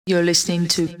You're listening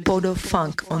to Pod of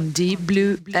Funk on Deep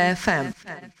Blue FM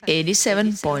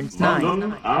 87.9.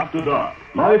 London After Dark,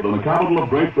 live from the capital of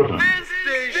Great Britain.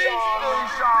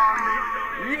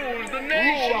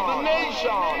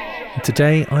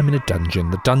 Today I'm in a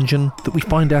dungeon, the dungeon that we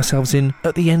find ourselves in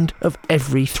at the end of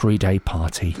every 3-day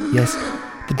party. Yes,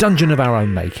 the dungeon of our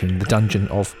own making, the dungeon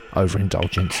of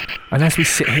overindulgence. And as we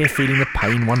sit here feeling the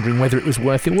pain, wondering whether it was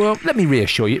worth it, well, let me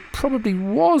reassure you, it probably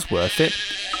was worth it.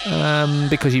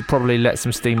 Because you probably let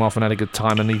some steam off and had a good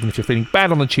time, and even if you're feeling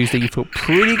bad on the Tuesday, you feel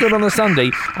pretty good on the Sunday,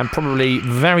 and probably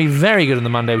very, very good on the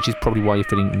Monday, which is probably why you're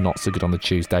feeling not so good on the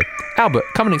Tuesday. Albert,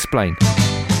 come and explain.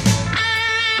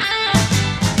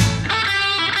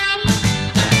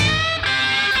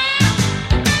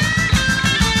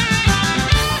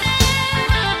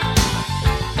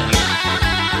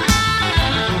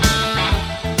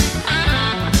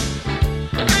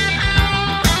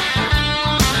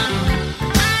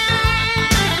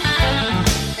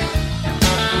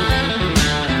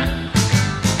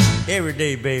 Every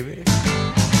day, baby,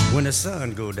 when the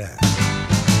sun go down,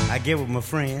 I get with my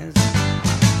friends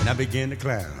and I begin to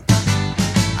clown.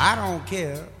 I don't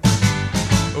care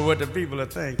what the people are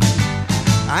thinking.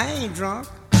 I ain't drunk,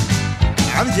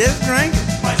 I'm just drinking.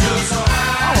 But you're so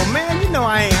high. Oh man, you know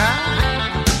I ain't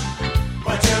high.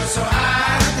 But you're so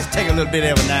high. I just take a little bit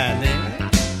every now and then.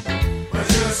 But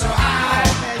you're so high.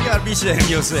 Oh man, you ought to be ashamed of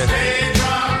yourself. Stay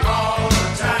drunk all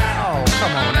the time. Oh,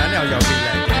 come on now, now y'all be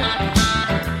like that.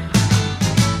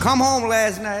 Come home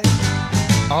last night,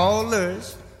 all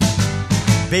lush.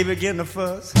 Baby getting a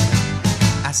fuss.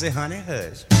 I say, honey,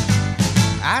 hush.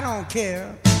 I don't care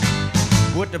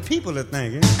what the people are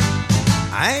thinking.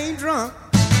 I ain't drunk,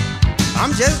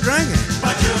 I'm just drinking.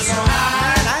 But you're so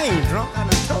high. Man, I ain't drunk. I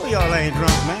done told y'all I ain't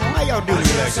drunk, man. Why y'all do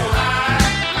me like so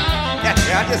that?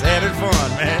 Yeah, I just having fun,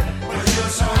 man. But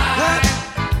you're so high. What?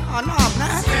 Oh, no, I'm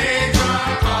not. Stay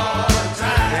drunk all the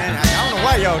time. Man, I don't know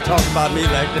why y'all talking about me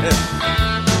like that.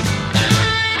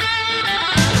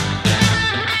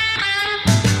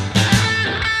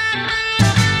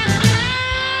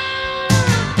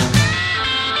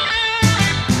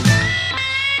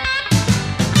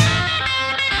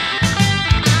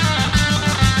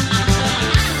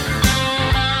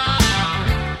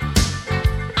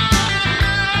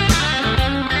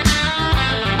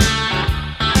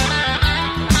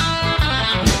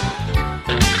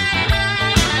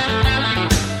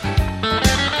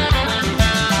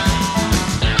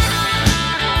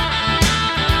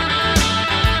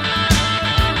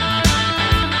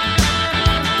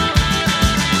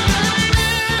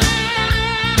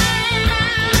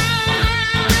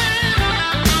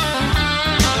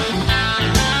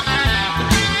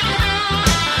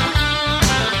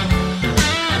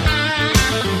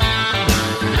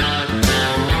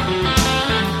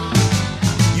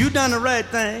 Done the right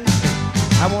thing.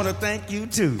 I want to thank you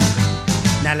too.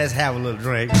 Now let's have a little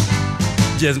drink,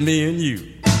 just me and you.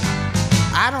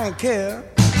 I don't care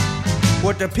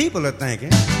what the people are thinking.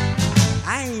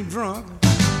 I ain't drunk,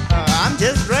 I'm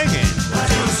just drinking. But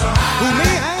you're so high. Who, me?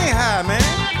 I ain't high, man.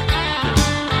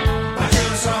 But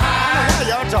you're so high. Why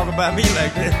y'all talk about me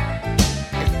like that?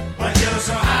 But you're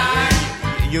so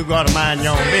high. You gotta mind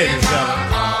your own business, brother.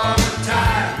 All the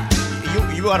time.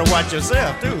 You ought to watch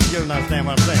yourself too. You don't understand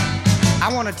what I'm saying.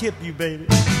 I want to tip you, baby,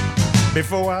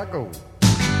 before I go.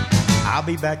 I'll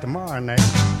be back tomorrow night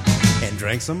and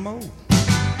drink some more.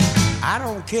 I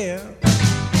don't care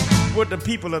what the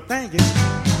people are thinking.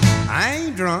 I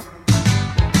ain't drunk,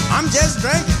 I'm just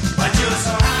drinking. But you're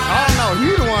so high. Oh no,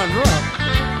 you the one drunk.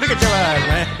 Look at your eyes,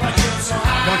 man. But you're so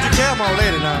high. Don't you tell my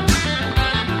lady now.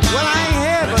 Well, I ain't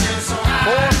had but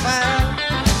 4,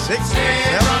 5, 6,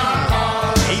 7,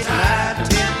 8, 9,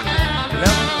 10,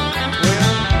 11,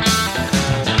 12.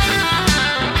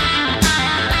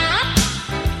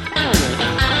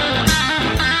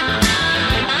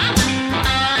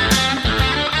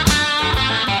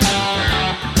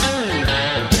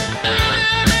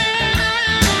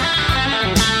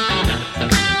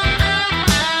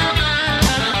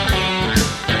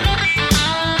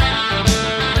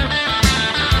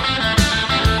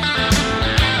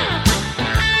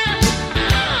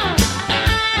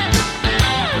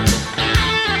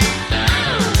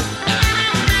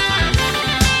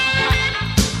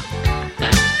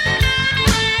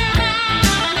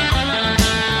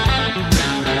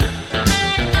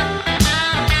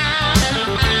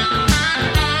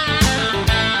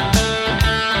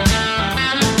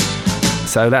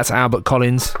 So that's Albert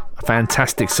Collins, a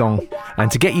fantastic song. And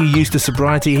to get you used to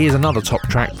sobriety, here's another top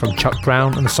track from Chuck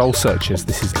Brown and the Soul Searchers.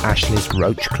 This is Ashley's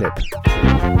Roach Clip.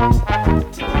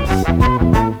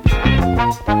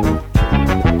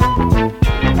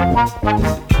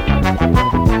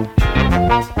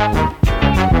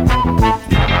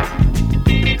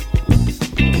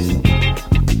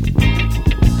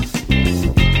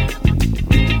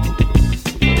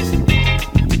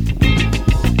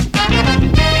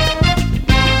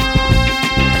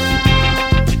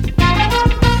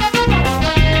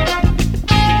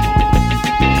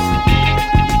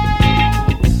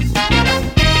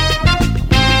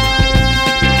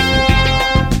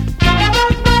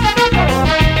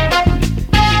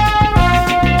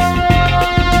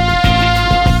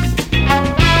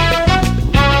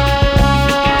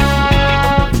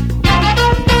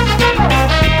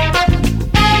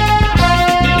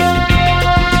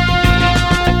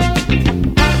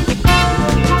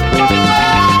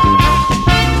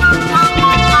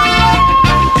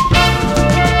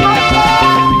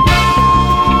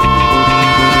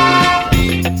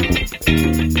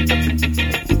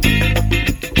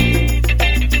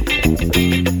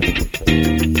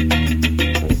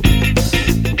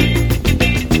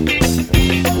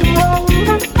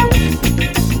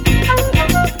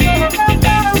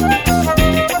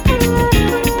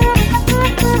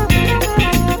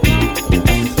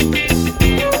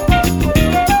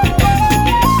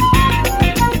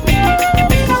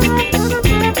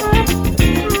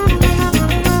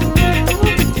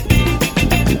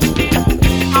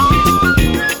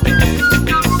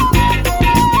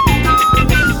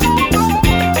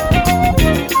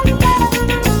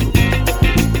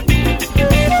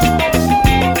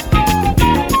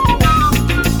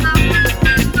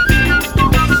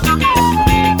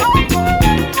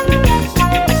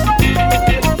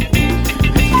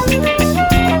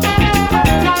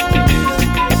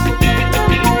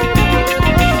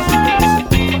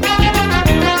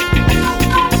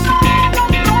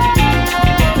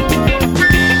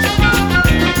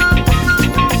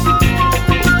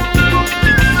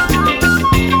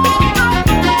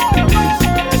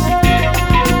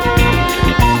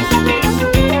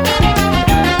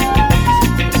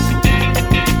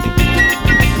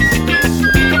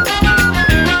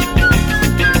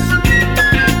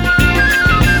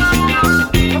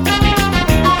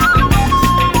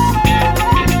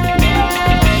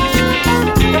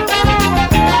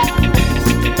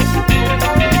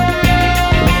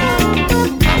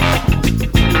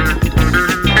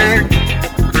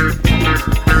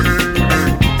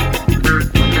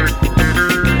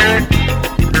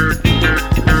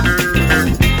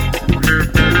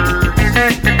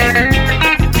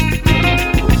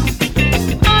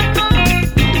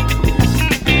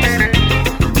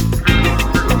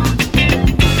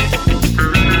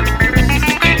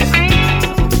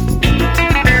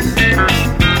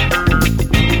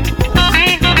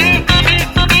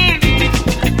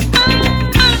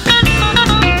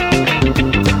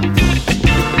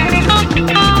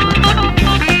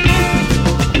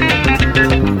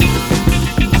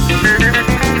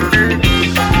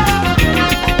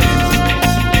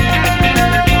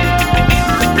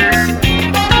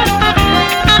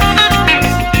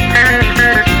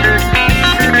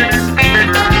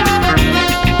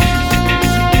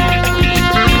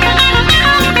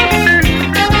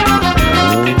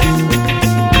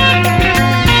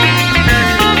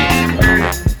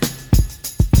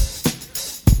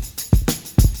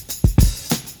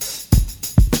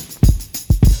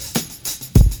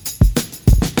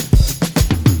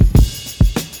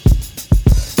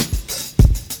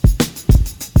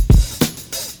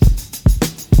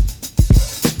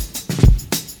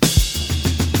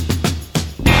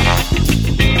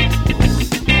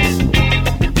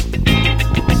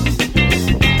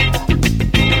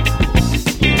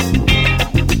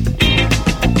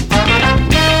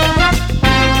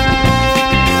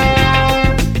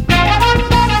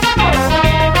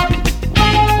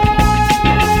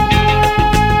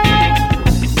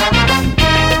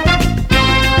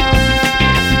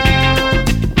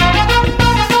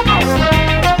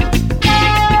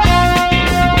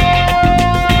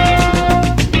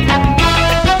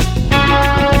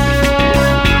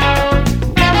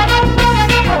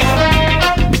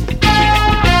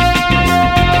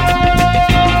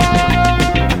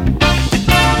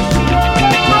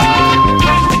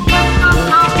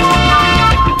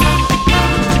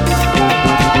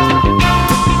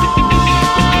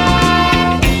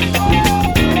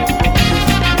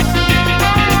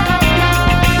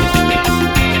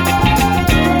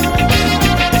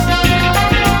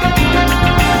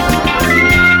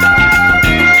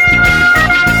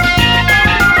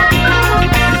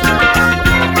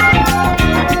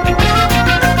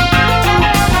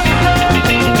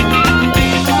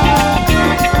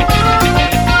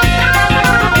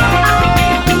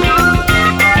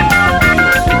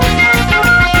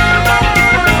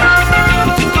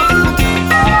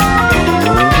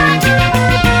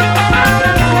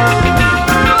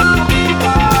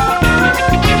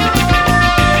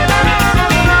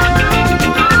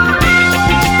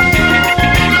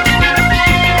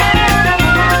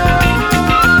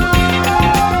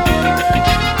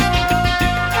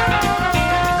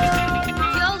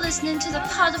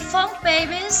 are the Funk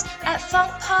Babies at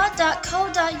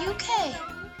funkpod.co.uk.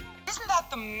 Isn't that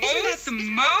the most?